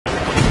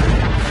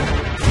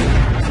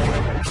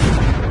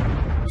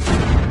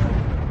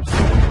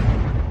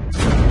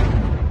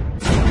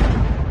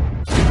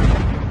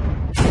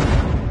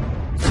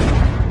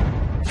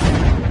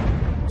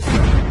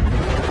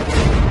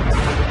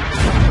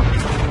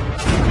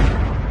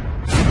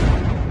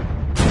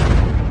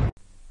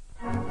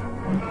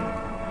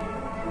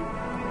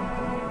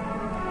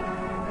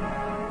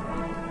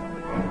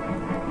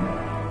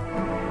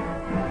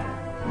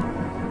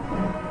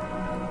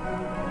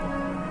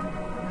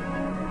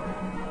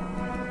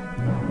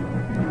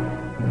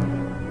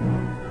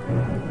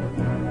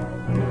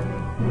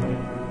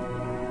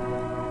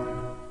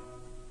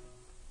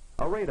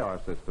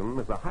radar system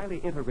is a highly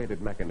integrated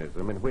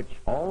mechanism in which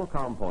all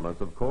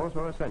components, of course,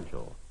 are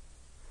essential.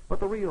 But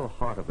the real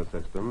heart of the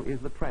system is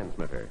the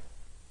transmitter.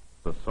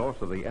 The source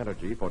of the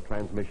energy for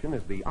transmission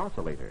is the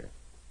oscillator.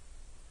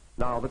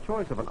 Now, the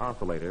choice of an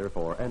oscillator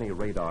for any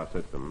radar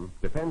system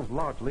depends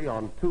largely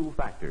on two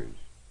factors.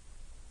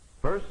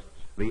 First,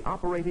 the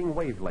operating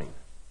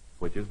wavelength,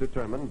 which is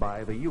determined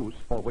by the use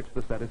for which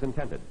the set is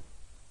intended.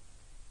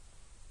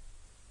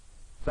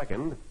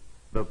 Second,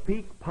 the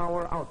peak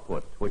power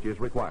output which is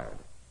required.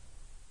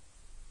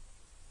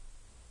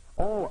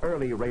 All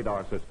early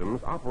radar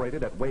systems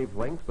operated at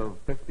wavelengths of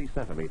 50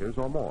 centimeters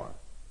or more.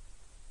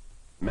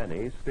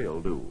 Many still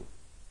do.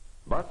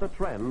 But the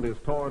trend is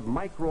toward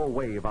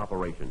microwave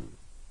operation,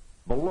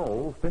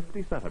 below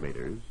 50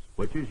 centimeters,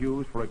 which is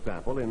used, for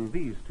example, in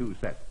these two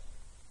sets.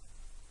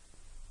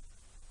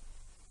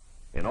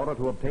 In order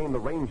to obtain the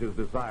ranges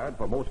desired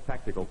for most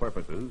tactical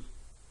purposes,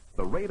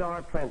 the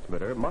radar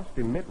transmitter must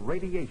emit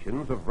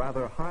radiations of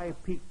rather high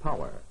peak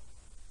power,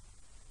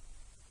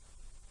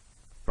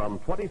 from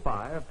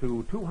 25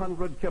 to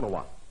 200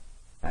 kilowatts,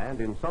 and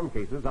in some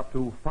cases up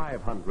to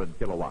 500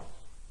 kilowatts.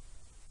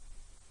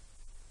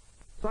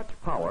 Such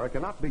power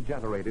cannot be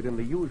generated in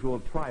the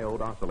usual triode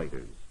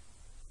oscillators.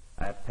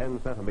 At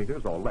 10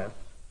 centimeters or less,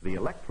 the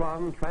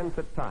electron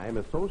transit time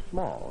is so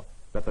small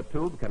that the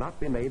tube cannot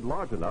be made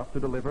large enough to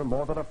deliver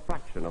more than a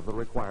fraction of the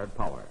required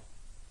power.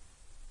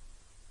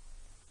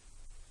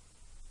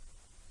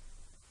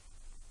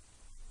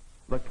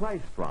 The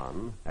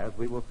klystron, as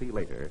we will see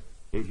later,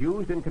 is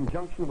used in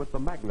conjunction with the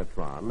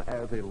magnetron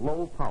as a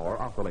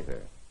low-power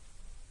oscillator.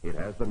 It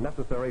has the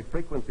necessary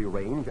frequency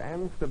range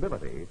and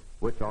stability,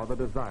 which are the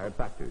desired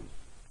factors.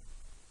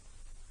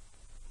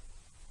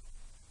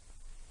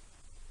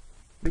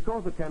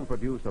 Because it can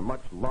produce a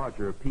much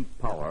larger peak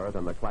power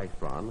than the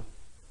klystron,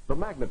 the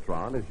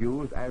magnetron is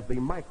used as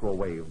the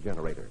microwave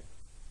generator.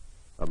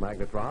 A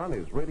magnetron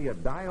is really a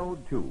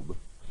diode tube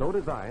so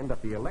designed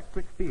that the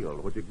electric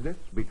field which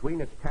exists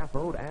between its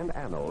cathode and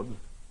anodes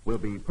will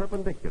be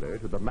perpendicular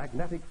to the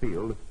magnetic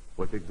field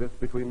which exists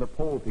between the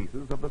pole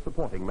pieces of the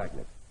supporting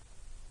magnet.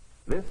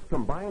 This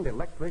combined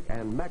electric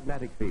and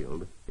magnetic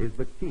field is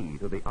the key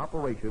to the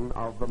operation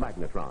of the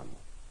magnetron.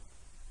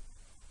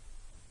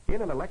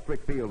 In an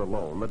electric field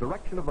alone, the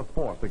direction of the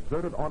force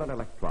exerted on an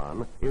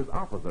electron is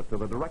opposite to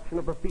the direction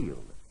of the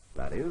field.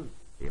 That is,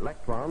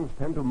 electrons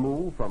tend to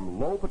move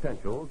from low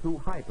potential to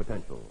high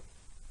potential.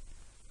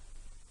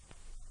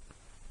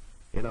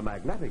 In a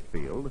magnetic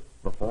field,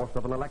 the force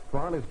of an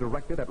electron is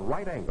directed at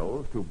right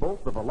angles to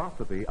both the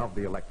velocity of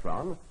the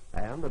electron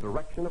and the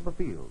direction of the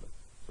field.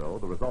 So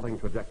the resulting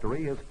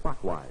trajectory is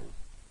clockwise.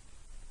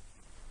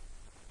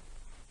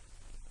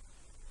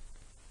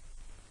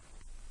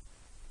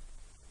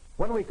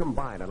 When we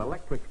combine an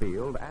electric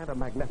field and a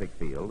magnetic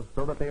field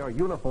so that they are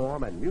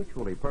uniform and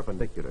mutually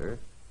perpendicular,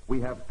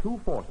 we have two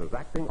forces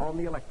acting on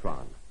the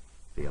electron.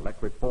 The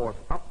electric force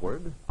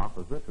upward,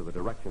 opposite to the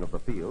direction of the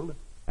field,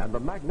 and the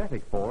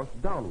magnetic force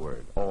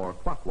downward, or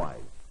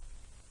clockwise.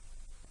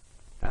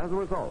 As a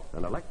result,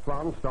 an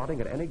electron starting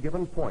at any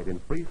given point in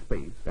free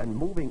space and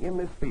moving in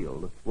this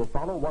field will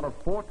follow one of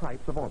four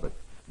types of orbits,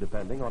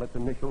 depending on its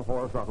initial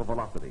horizontal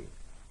velocity.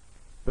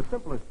 The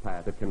simplest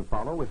path it can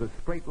follow is a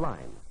straight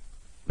line.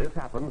 This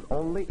happens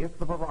only if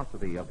the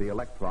velocity of the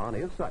electron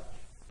is such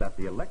that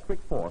the electric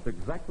force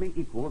exactly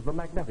equals the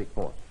magnetic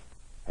force.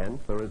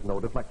 Hence, there is no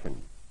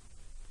deflection.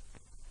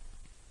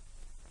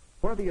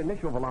 Where the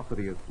initial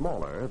velocity is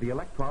smaller, the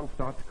electron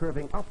starts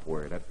curving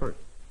upward at first.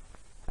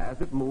 As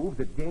it moves,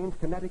 it gains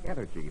kinetic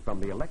energy from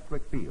the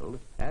electric field,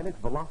 and its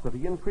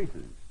velocity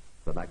increases.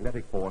 The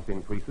magnetic force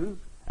increases,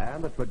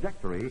 and the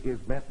trajectory is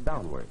bent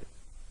downward.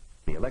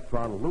 The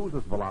electron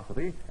loses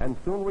velocity and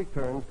soon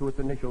returns to its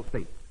initial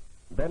state.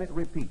 Then it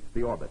repeats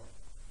the orbit.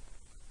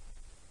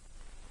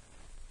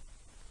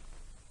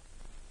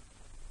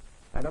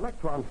 An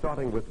electron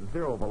starting with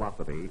zero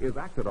velocity is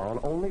acted on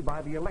only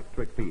by the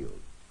electric field,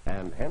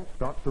 and hence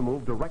starts to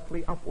move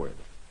directly upward.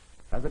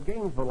 As it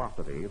gains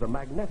velocity, the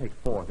magnetic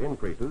force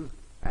increases,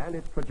 and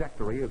its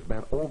trajectory is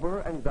bent over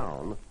and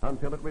down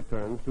until it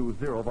returns to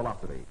zero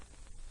velocity.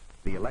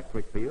 The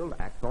electric field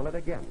acts on it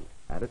again,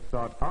 and it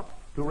starts up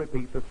to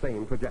repeat the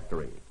same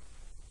trajectory.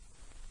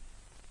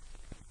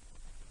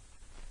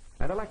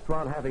 An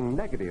electron having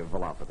negative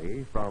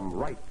velocity from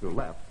right to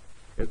left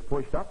is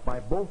pushed up by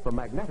both the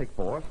magnetic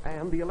force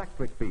and the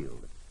electric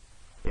field.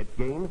 It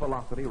gains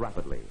velocity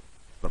rapidly.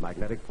 The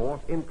magnetic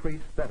force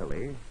increased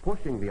steadily,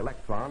 pushing the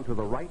electron to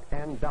the right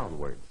and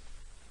downward.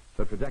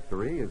 The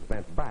trajectory is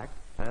bent back,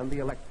 and the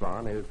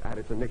electron is at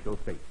its initial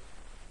state.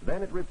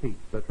 Then it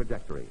repeats the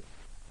trajectory.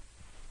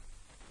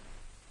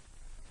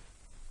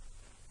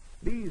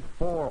 These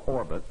four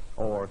orbits,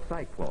 or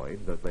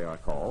cycloids as they are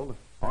called,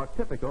 are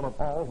typical of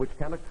all which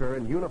can occur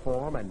in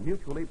uniform and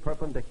mutually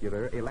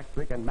perpendicular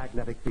electric and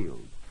magnetic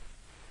fields.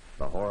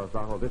 The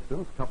horizontal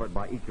distance covered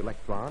by each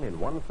electron in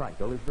one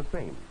cycle is the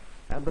same,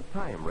 and the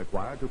time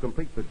required to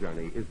complete the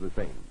journey is the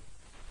same.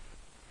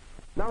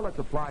 Now let's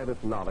apply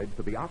this knowledge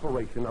to the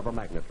operation of a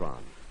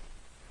magnetron.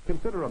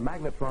 Consider a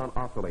magnetron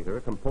oscillator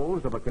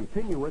composed of a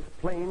continuous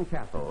plane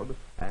cathode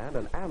and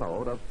an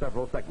anode of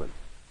several segments.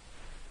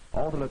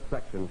 Alternate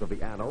sections of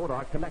the anode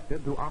are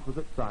connected to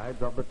opposite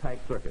sides of the tank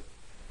circuit.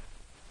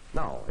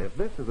 Now, if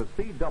this is a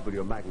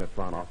CW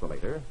magnetron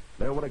oscillator,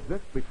 there will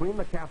exist between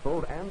the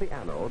cathode and the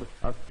anode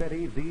a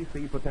steady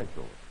DC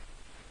potential.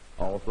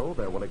 Also,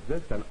 there will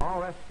exist an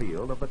RF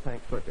field of the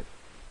tank circuit.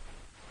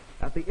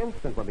 At the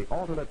instant when the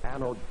alternate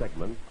anode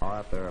segments are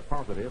at their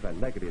positive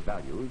and negative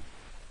values,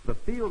 the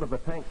field of the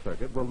tank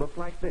circuit will look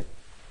like this.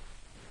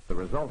 The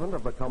resultant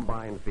of the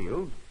combined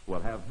fields will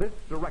have this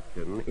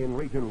direction in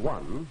region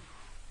 1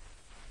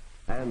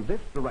 and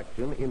this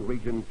direction in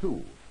region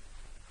 2.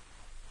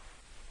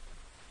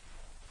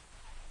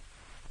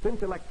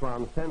 Since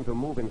electrons tend to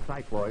move in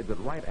cycloids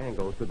at right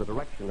angles to the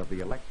direction of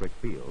the electric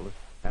field,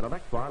 an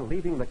electron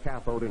leaving the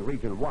cathode in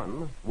region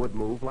 1 would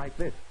move like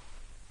this.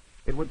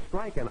 It would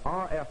strike an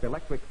RF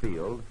electric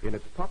field in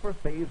its proper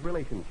phase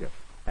relationship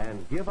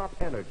and give up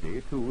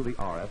energy to the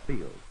RF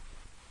field.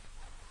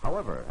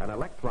 However, an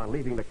electron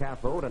leaving the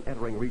cathode and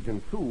entering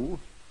region 2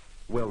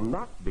 will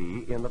not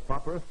be in the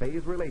proper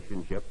phase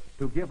relationship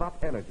to give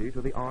up energy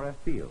to the RF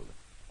field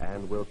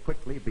and will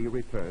quickly be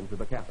returned to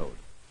the cathode.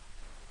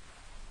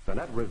 The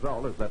net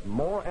result is that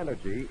more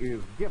energy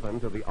is given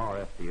to the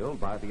RF field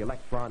by the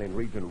electron in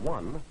region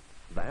 1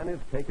 than is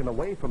taken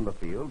away from the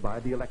field by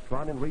the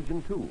electron in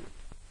region 2.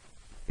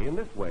 In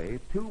this way,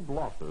 tube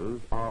losses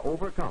are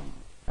overcome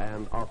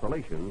and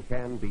oscillation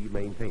can be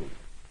maintained.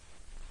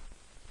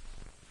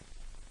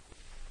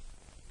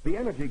 The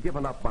energy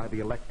given up by the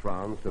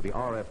electrons to the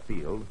RF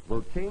field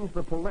will change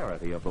the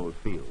polarity of those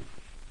fields,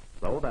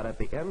 so that at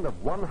the end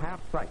of one half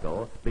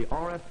cycle, the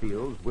RF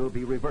fields will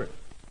be reversed.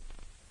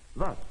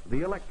 Thus,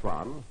 the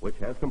electron, which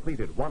has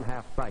completed one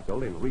half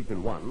cycle in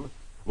region 1,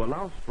 will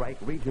now strike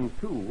region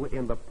 2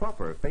 in the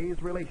proper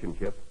phase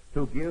relationship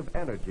to give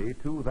energy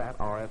to that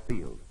RF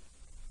field.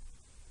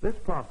 This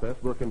process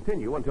will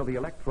continue until the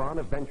electron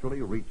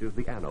eventually reaches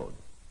the anode.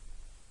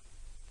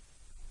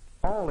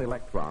 All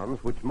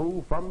electrons which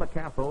move from the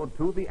cathode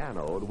to the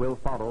anode will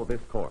follow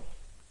this course.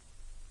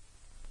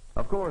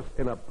 Of course,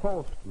 in a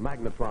pulsed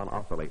magnetron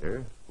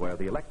oscillator, where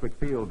the electric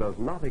field does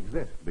not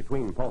exist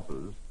between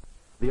pulses,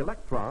 the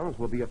electrons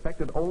will be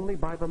affected only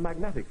by the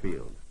magnetic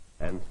field,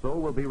 and so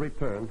will be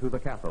returned to the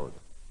cathode.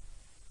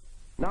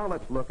 Now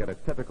let's look at a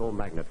typical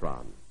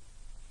magnetron.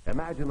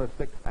 Imagine the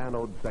 6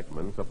 anode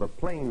segments of the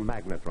plane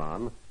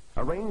magnetron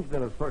arranged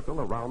in a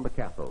circle around the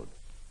cathode.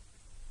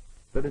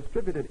 The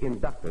distributed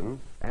inductance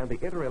and the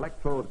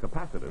interelectrode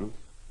capacitance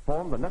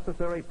form the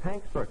necessary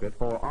tank circuit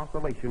for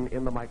oscillation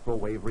in the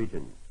microwave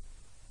region.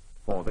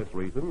 For this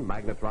reason,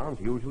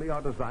 magnetrons usually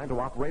are designed to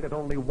operate at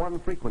only one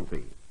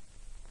frequency.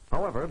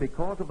 However,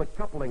 because of the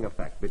coupling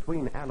effect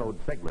between anode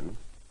segments,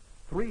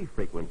 3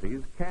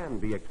 frequencies can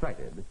be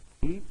excited,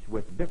 each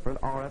with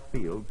different RF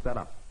fields set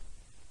up.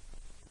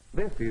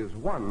 This is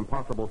one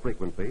possible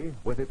frequency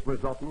with its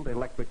resultant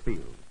electric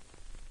field.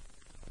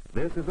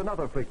 This is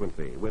another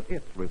frequency with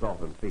its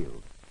resultant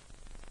field.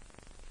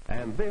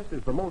 And this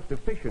is the most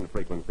efficient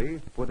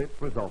frequency with its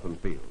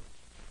resultant field.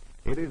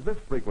 It is this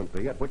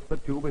frequency at which the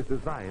tube is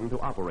designed to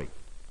operate.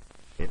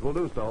 It will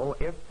do so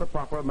if the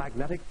proper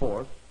magnetic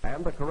force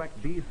and the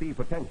correct DC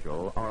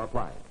potential are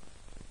applied.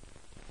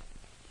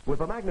 With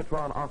the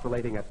magnetron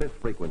oscillating at this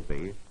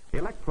frequency,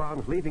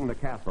 electrons leaving the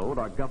cathode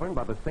are governed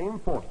by the same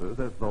forces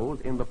as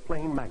those in the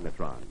plane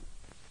magnetron.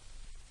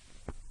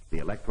 The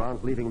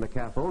electrons leaving the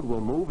cathode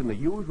will move in the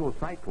usual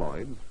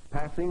cycloids,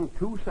 passing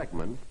 2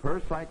 segments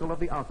per cycle of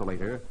the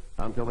oscillator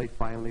until they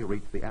finally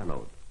reach the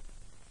anode.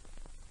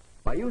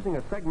 By using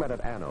a segmented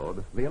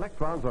anode, the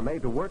electrons are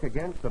made to work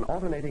against an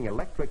alternating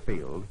electric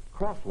field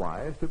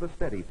crosswise to the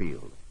steady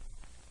field.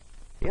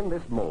 In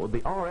this mode, the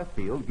RF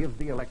field gives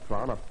the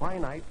electron a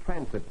finite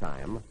transit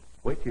time,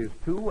 which is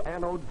 2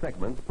 anode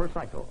segments per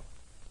cycle.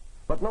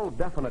 But no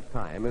definite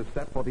time is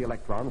set for the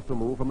electrons to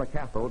move from the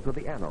cathode to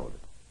the anode.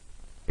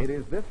 It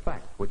is this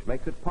fact which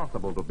makes it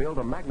possible to build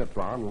a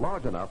magnetron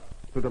large enough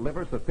to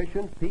deliver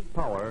sufficient peak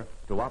power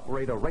to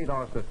operate a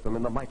radar system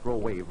in the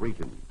microwave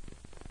region.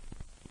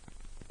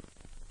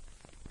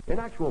 In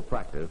actual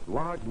practice,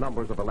 large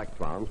numbers of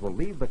electrons will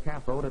leave the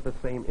cathode at the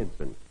same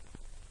instant.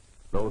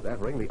 Those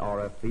entering the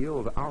RF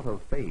field out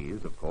of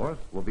phase, of course,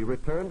 will be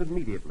returned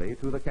immediately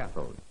to the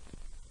cathode.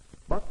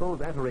 But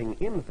those entering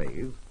in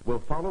phase will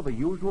follow the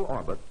usual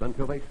orbits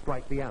until they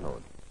strike the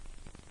anode.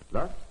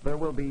 Thus, there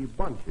will be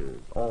bunches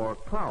or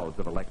clouds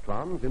of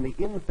electrons in the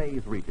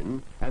in-phase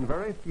region and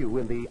very few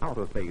in the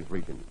out-of-phase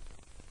region.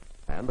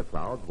 And the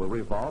clouds will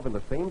revolve in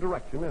the same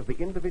direction as the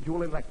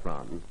individual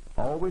electrons,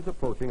 always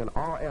approaching an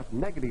RF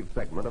negative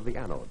segment of the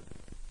anode.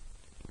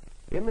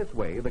 In this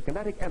way, the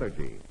kinetic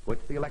energy, which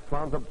the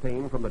electrons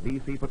obtain from the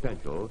DC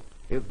potential,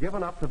 is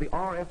given up to the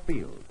RF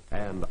field,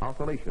 and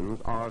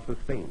oscillations are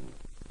sustained.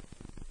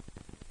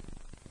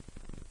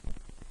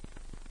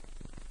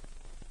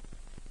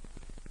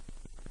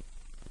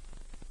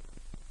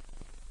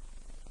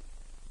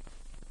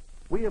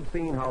 We have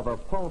seen how the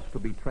pulse to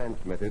be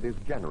transmitted is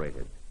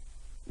generated.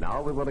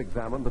 Now we will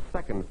examine the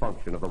second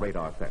function of the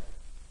radar set,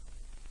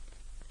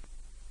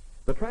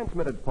 The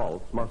transmitted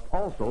pulse must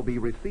also be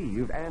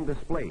received and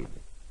displayed.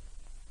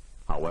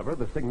 However,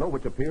 the signal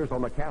which appears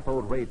on the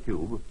cathode ray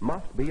tube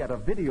must be at a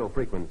video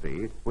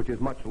frequency which is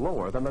much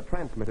lower than the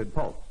transmitted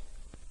pulse.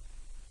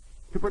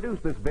 To produce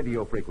this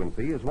video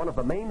frequency is one of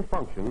the main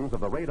functions of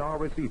the radar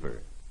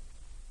receiver.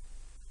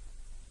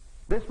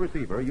 This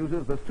receiver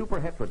uses the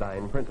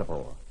superheterodyne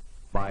principle.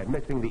 By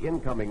mixing the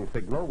incoming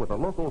signal with a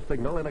local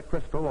signal in a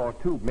crystal or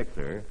tube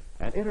mixer,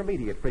 an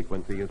intermediate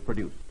frequency is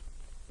produced.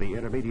 The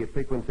intermediate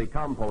frequency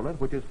component,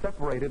 which is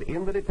separated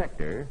in the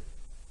detector,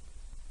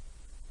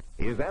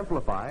 is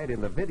amplified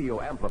in the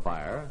video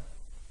amplifier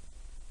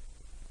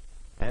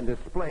and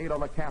displayed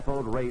on the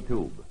cathode ray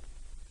tube.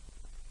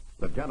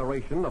 The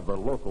generation of the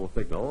local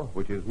signal,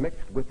 which is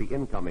mixed with the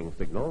incoming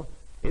signal,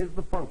 is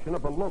the function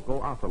of the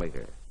local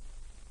oscillator.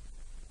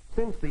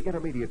 Since the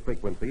intermediate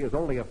frequency is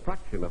only a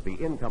fraction of the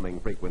incoming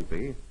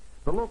frequency,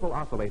 the local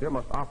oscillator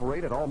must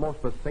operate at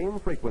almost the same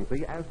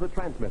frequency as the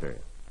transmitter.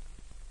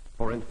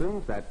 For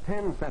instance, at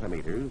 10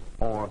 centimeters,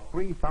 or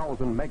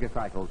 3,000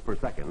 megacycles per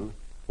second,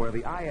 where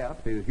the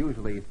IF is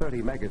usually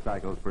 30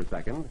 megacycles per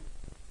second,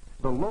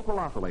 the local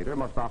oscillator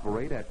must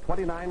operate at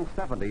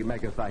 2970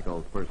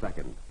 megacycles per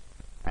second.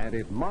 And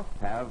it must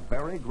have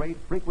very great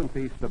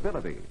frequency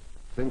stability,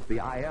 since the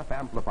IF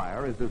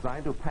amplifier is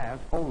designed to pass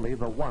only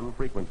the one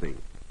frequency.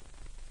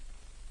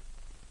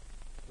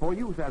 For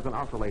use as an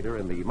oscillator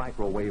in the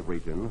microwave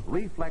region,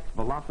 reflex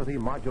velocity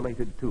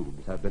modulated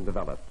tubes have been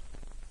developed.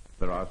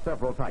 There are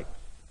several types: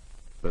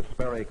 the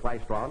Sperry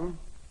klystron,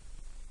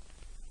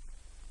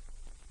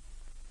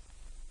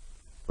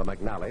 the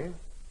McNally,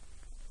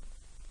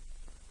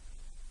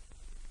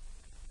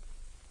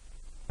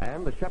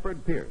 and the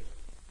Shepard-Pierce.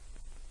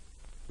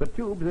 The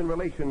tubes in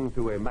relation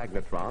to a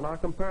magnetron are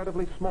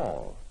comparatively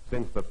small,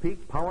 since the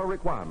peak power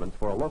requirements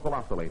for a local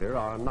oscillator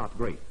are not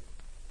great.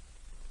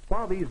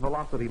 While these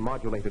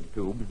velocity-modulated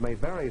tubes may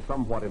vary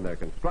somewhat in their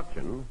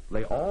construction,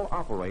 they all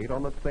operate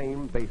on the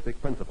same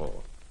basic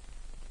principle.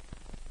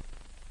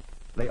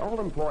 They all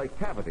employ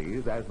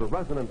cavities as the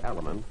resonant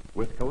element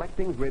with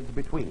collecting grids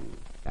between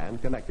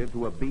and connected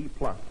to a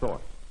B-plus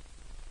source.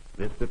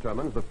 This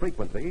determines the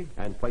frequency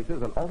and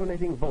places an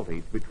alternating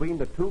voltage between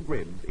the two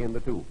grids in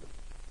the tube.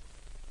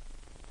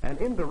 An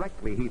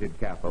indirectly heated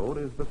cathode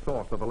is the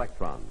source of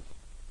electrons.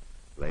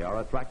 They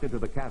are attracted to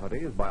the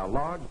cavities by a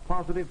large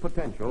positive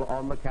potential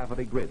on the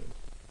cavity grids.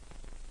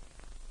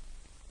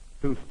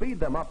 To speed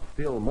them up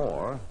still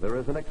more, there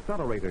is an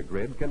accelerator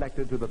grid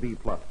connected to the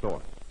B-plus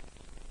source.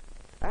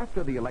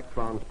 After the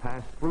electrons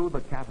pass through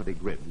the cavity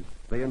grids,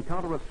 they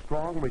encounter a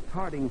strong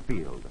retarding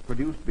field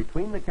produced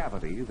between the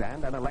cavities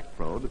and an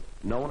electrode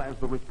known as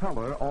the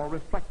repeller or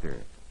reflector,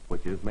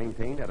 which is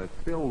maintained at a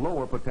still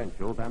lower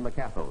potential than the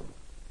cathode.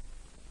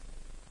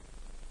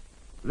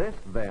 This,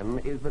 then,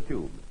 is the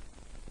tube.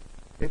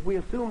 If we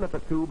assume that the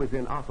tube is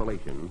in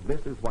oscillation,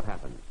 this is what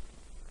happens.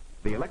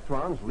 The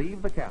electrons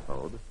leave the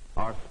cathode,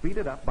 are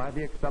speeded up by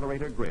the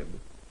accelerator grid,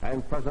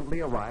 and presently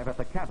arrive at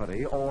the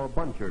cavity or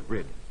buncher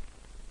grids.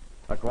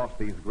 Across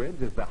these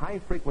grids is the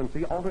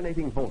high-frequency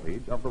alternating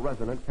voltage of the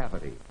resonant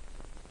cavity.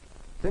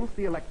 Since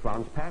the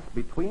electrons pass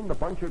between the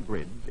buncher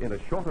grids in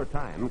a shorter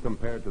time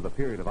compared to the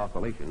period of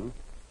oscillation,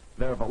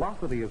 their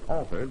velocity is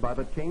altered by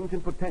the change in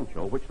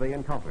potential which they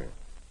encounter.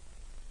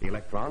 The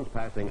electrons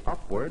passing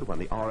upward when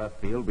the RF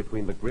field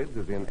between the grids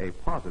is in a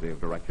positive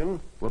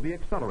direction will be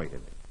accelerated.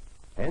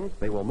 Hence,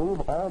 they will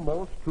move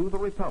almost to the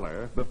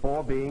repeller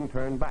before being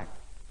turned back.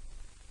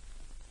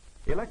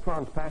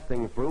 Electrons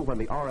passing through when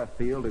the RF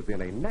field is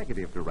in a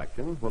negative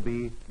direction will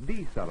be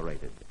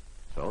decelerated,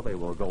 so they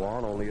will go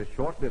on only a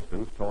short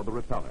distance toward the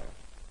repeller.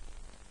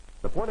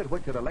 The point at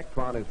which an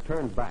electron is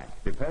turned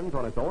back depends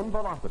on its own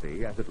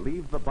velocity as it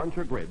leaves the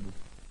buncher grids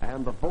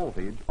and the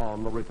voltage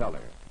on the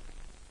repeller.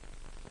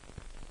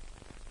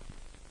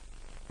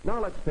 Now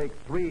let's take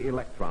 3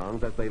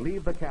 electrons as they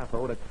leave the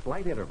cathode at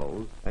slight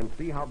intervals and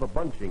see how the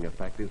bunching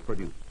effect is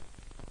produced.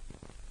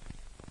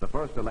 The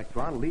first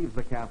electron leaves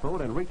the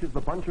cathode and reaches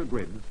the buncher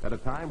grids at a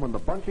time when the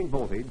bunching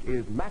voltage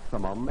is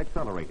maximum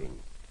accelerating.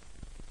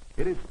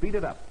 It is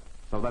speeded up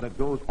so that it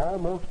goes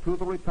almost to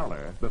the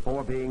repeller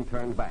before being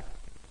turned back.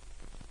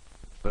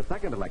 The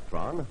second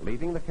electron,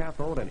 leaving the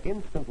cathode an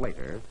instant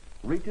later,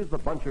 reaches the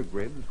buncher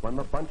grids when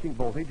the bunching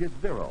voltage is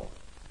 0.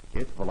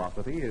 Its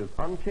velocity is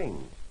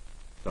unchanged,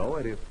 so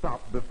it is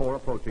stopped before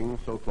approaching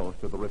so close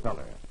to the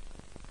repeller.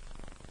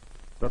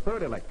 The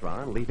third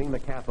electron, leaving the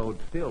cathode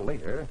still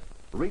later,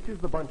 reaches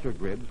the buncher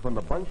grids when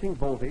the bunching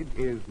voltage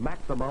is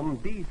maximum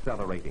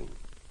decelerating,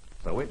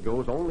 so it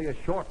goes only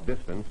a short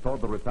distance toward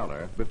the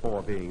repeller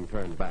before being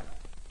turned back.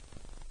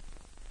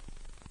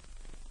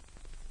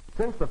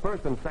 Since the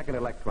first and second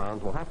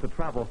electrons will have to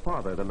travel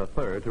farther than the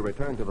third to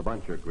return to the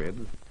buncher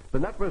grids, the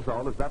net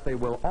result is that they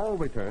will all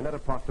return at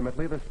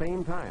approximately the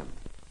same time.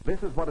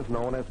 This is what is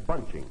known as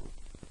bunching.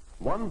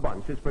 One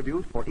bunch is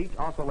produced for each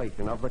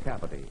oscillation of the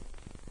cavity.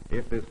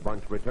 If this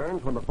bunch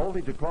returns when the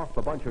voltage across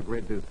the buncher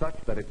grids is such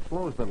that it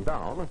slows them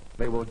down,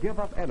 they will give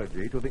up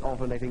energy to the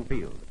alternating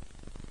field.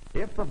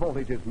 If the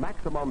voltage is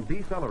maximum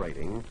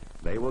decelerating,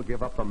 they will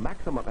give up the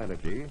maximum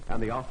energy,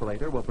 and the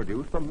oscillator will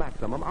produce the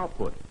maximum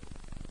output.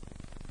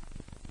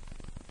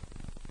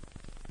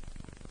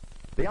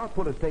 The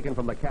output is taken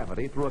from the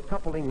cavity through a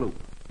coupling loop.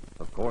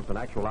 Of course, in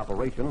actual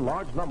operation,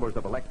 large numbers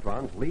of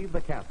electrons leave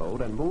the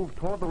cathode and move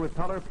toward the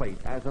repeller plate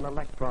as an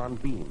electron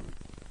beam.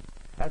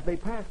 As they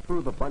pass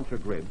through the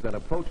buncher grids and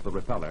approach the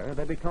repeller,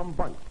 they become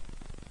bunched.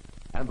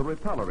 And the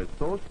repeller is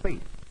so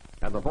spaced,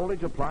 and the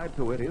voltage applied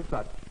to it is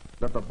such,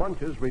 that the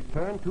bunches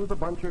return to the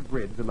buncher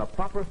grids in the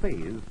proper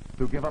phase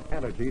to give up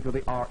energy to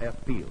the RF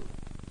field.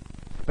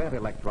 Spent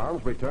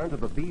electrons return to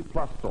the B+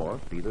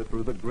 source, either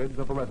through the grids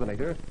of the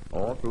resonator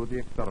or through the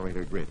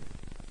accelerator grid.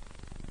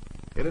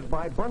 It is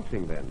by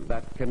bunching, then,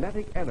 that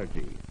kinetic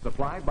energy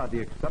supplied by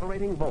the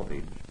accelerating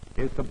voltage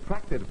is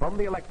subtracted from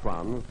the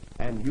electrons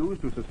and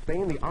used to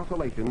sustain the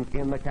oscillations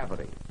in the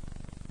cavity.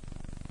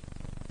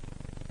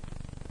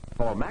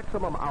 For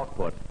maximum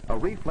output, a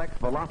reflex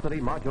velocity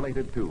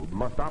modulated tube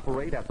must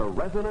operate at the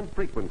resonant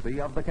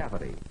frequency of the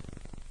cavity.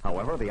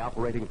 However, the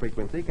operating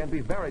frequency can be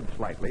varied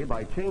slightly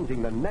by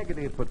changing the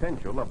negative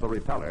potential of the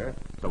repeller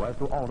so as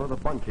to alter the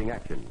bunching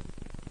action.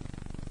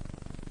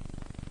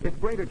 If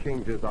greater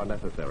changes are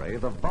necessary,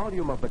 the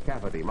volume of the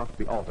cavity must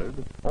be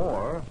altered,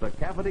 or the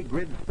cavity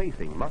grid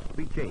spacing must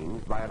be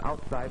changed by an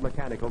outside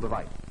mechanical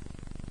device.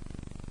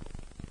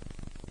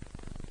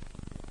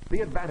 The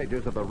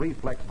advantages of the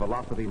reflex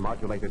velocity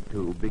modulated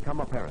tube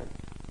become apparent.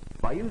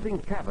 By using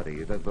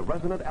cavities as the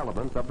resonant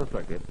elements of the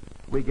circuit,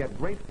 we get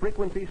great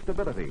frequency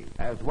stability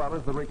as well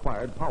as the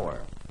required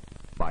power.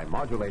 By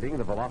modulating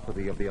the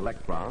velocity of the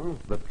electrons,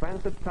 the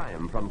transit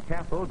time from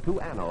cathode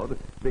to anode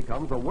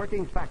becomes a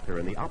working factor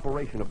in the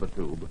operation of the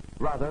tube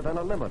rather than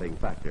a limiting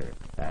factor,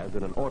 as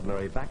in an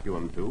ordinary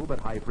vacuum tube at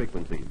high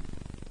frequencies.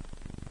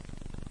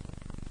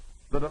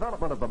 The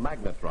development of the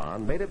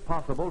magnetron made it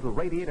possible to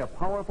radiate a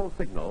powerful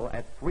signal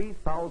at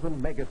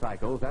 3,000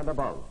 megacycles and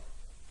above.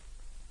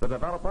 The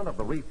development of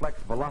the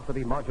reflex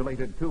velocity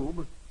modulated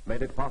tube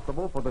made it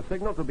possible for the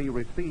signal to be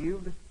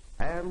received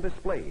and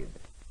displayed.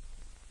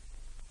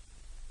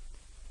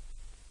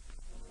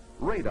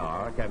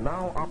 Radar can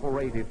now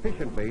operate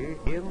efficiently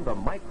in the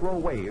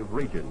microwave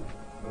region.